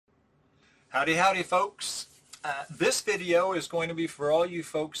Howdy, howdy, folks. This video is going to be for all you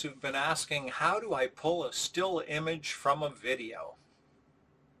folks who've been asking, how do I pull a still image from a video?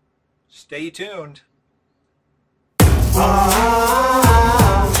 Stay tuned.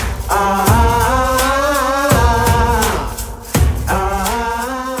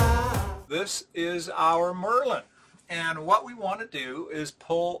 This is our Merlin, and what we want to do is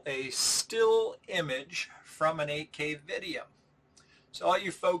pull a still image from an 8K video. So all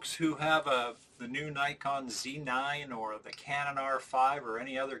you folks who have the new Nikon Z9 or the Canon R5 or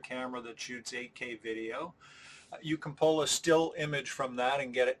any other camera that shoots 8K video, you can pull a still image from that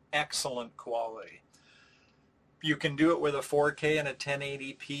and get an excellent quality. You can do it with a 4K and a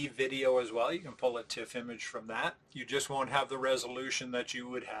 1080p video as well. You can pull a Tiff image from that. You just won't have the resolution that you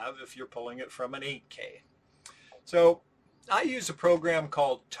would have if you're pulling it from an 8K. So I use a program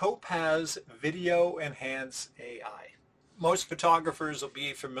called Topaz Video Enhance AI. Most photographers will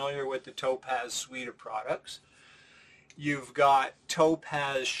be familiar with the Topaz suite of products. You've got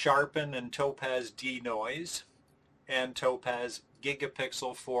Topaz Sharpen and Topaz Denoise and Topaz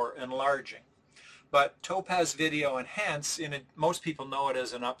Gigapixel for enlarging. But Topaz Video Enhance, most people know it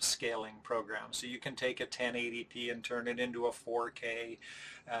as an upscaling program. So you can take a 1080p and turn it into a 4K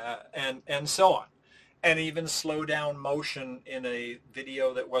and so on. And even slow down motion in a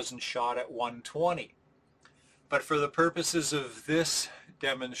video that wasn't shot at 120. But for the purposes of this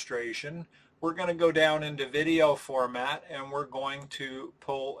demonstration, we're going to go down into video format and we're going to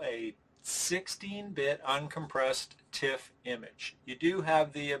pull a 16-bit uncompressed Tiff image. You do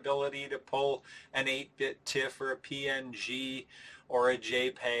have the ability to pull an 8-bit Tiff or a PNG or a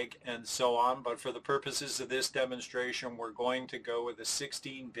JPEG and so on, but for the purposes of this demonstration, we're going to go with a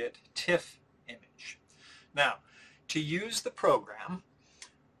 16-bit Tiff image. Now, to use the program,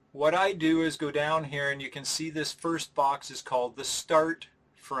 what I do is go down here and you can see this first box is called the start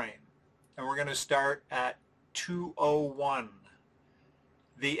frame. And we're going to start at 201.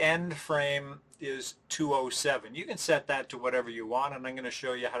 The end frame is 207. You can set that to whatever you want, and I'm going to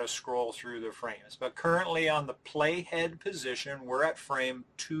show you how to scroll through the frames. But currently on the playhead position, we're at frame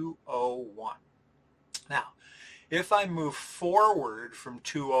 201. Now, if I move forward from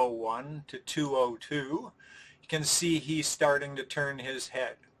 201 to 202, you can see he's starting to turn his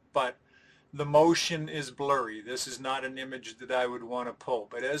head. But the motion is blurry. This is not an image that I would want to pull.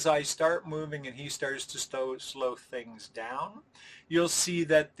 But as I start moving and he starts to slow things down, you'll see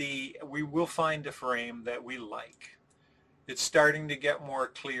that we will find a frame that we like. It's starting to get more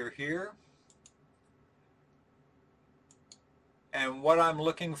clear here. And what I'm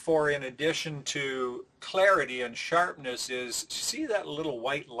looking for in addition to clarity and sharpness is, see that little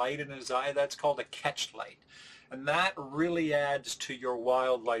white light in his eye? That's called a catch light. And that really adds to your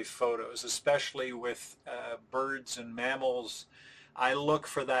wildlife photos, especially with birds and mammals. I look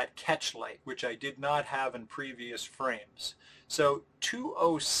for that catch light, which I did not have in previous frames. So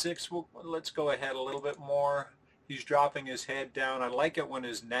 206, let's go ahead a little bit more. He's dropping his head down. I like it when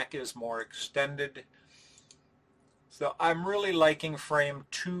his neck is more extended. So I'm really liking frame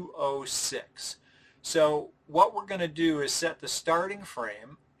 206. So what we're going to do is set the starting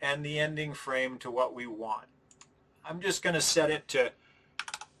frame and the ending frame to what we want. I'm just going to set it to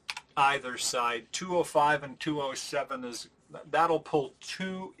either side. 205 and 207 that'll pull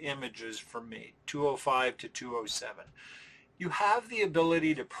two images for me, 205 to 207. You have the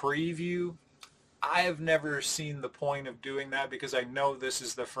ability to preview. I have never seen the point of doing that because I know this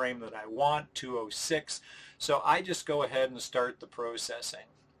is the frame that I want, 206. So I just go ahead and start the processing.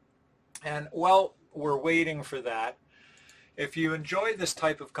 And while we're waiting for that, if you enjoy this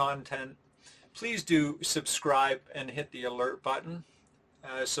type of content, please do subscribe and hit the alert button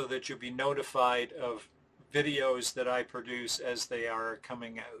so that you'll be notified of videos that I produce as they are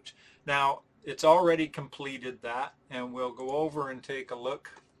coming out. Now, it's already completed that, and we'll go over and take a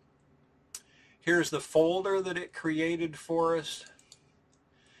look. Here's the folder that it created for us,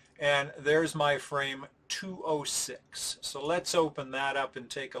 and there's my frame 206. So let's open that up and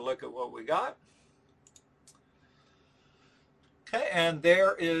take a look at what we got. Okay, and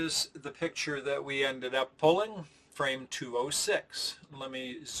there is the picture that we ended up pulling, frame 206. Let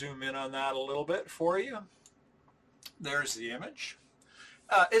me zoom in on that a little bit for you. There's the image.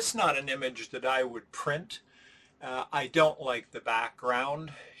 It's not an image that I would print. I don't like the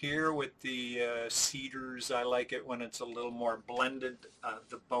background here with the cedars. I like it when it's a little more blended.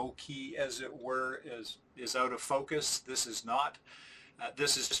 The bokeh, as it were, is out of focus. This is not.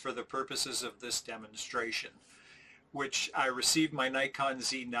 This is just for the purposes of this demonstration, which I received my Nikon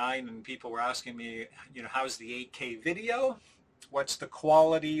Z9 and people were asking me, how's the 8K video? What's the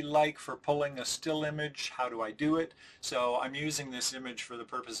quality like for pulling a still image? How do I do it? So I'm using this image for the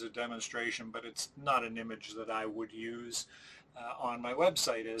purpose of demonstration, but it's not an image that I would use on my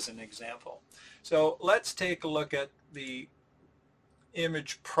website as an example. So let's take a look at the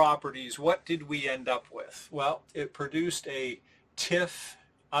image properties. What did we end up with? Well, it produced a Tiff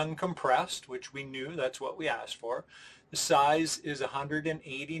uncompressed, which we knew, that's what we asked for. The size is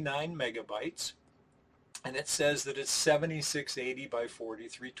 189 megabytes. And it says that it's 7680 by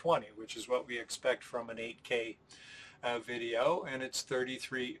 4320, which is what we expect from an 8K video, and it's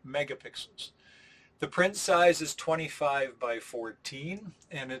 33 megapixels. The print size is 25 by 14,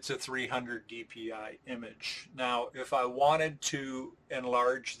 and it's a 300 dpi image. Now, if I wanted to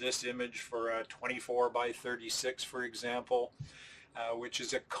enlarge this image for a 24 by 36, for example, which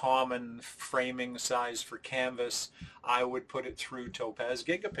is a common framing size for canvas, I would put it through Topaz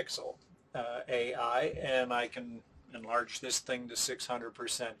Gigapixel AI, and I can enlarge this thing to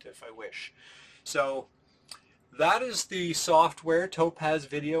 600% if I wish. So that is the software, Topaz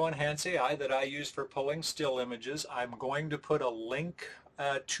Video Enhance AI, that I use for pulling still images. I'm going to put a link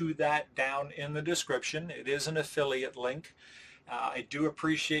to that down in the description. It is an affiliate link. I do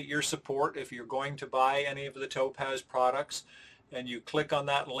appreciate your support. If you're going to buy any of the Topaz products and you click on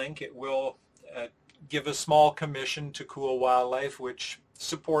that link, it will give a small commission to Cool Wildlife, which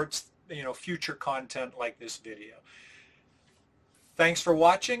supports future content like this video. Thanks for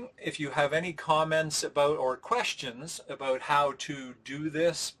watching. If you have any comments about or questions about how to do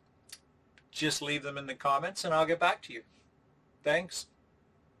this, just leave them in the comments and I'll get back to you. Thanks.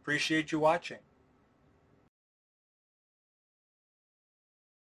 Appreciate you watching.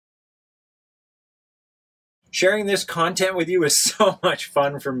 Sharing this content with you is so much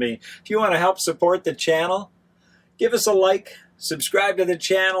fun for me. If you want to help support the channel, give us a like, subscribe to the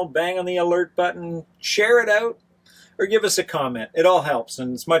channel, bang on the alert button, share it out, or give us a comment. It all helps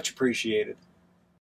and it's much appreciated.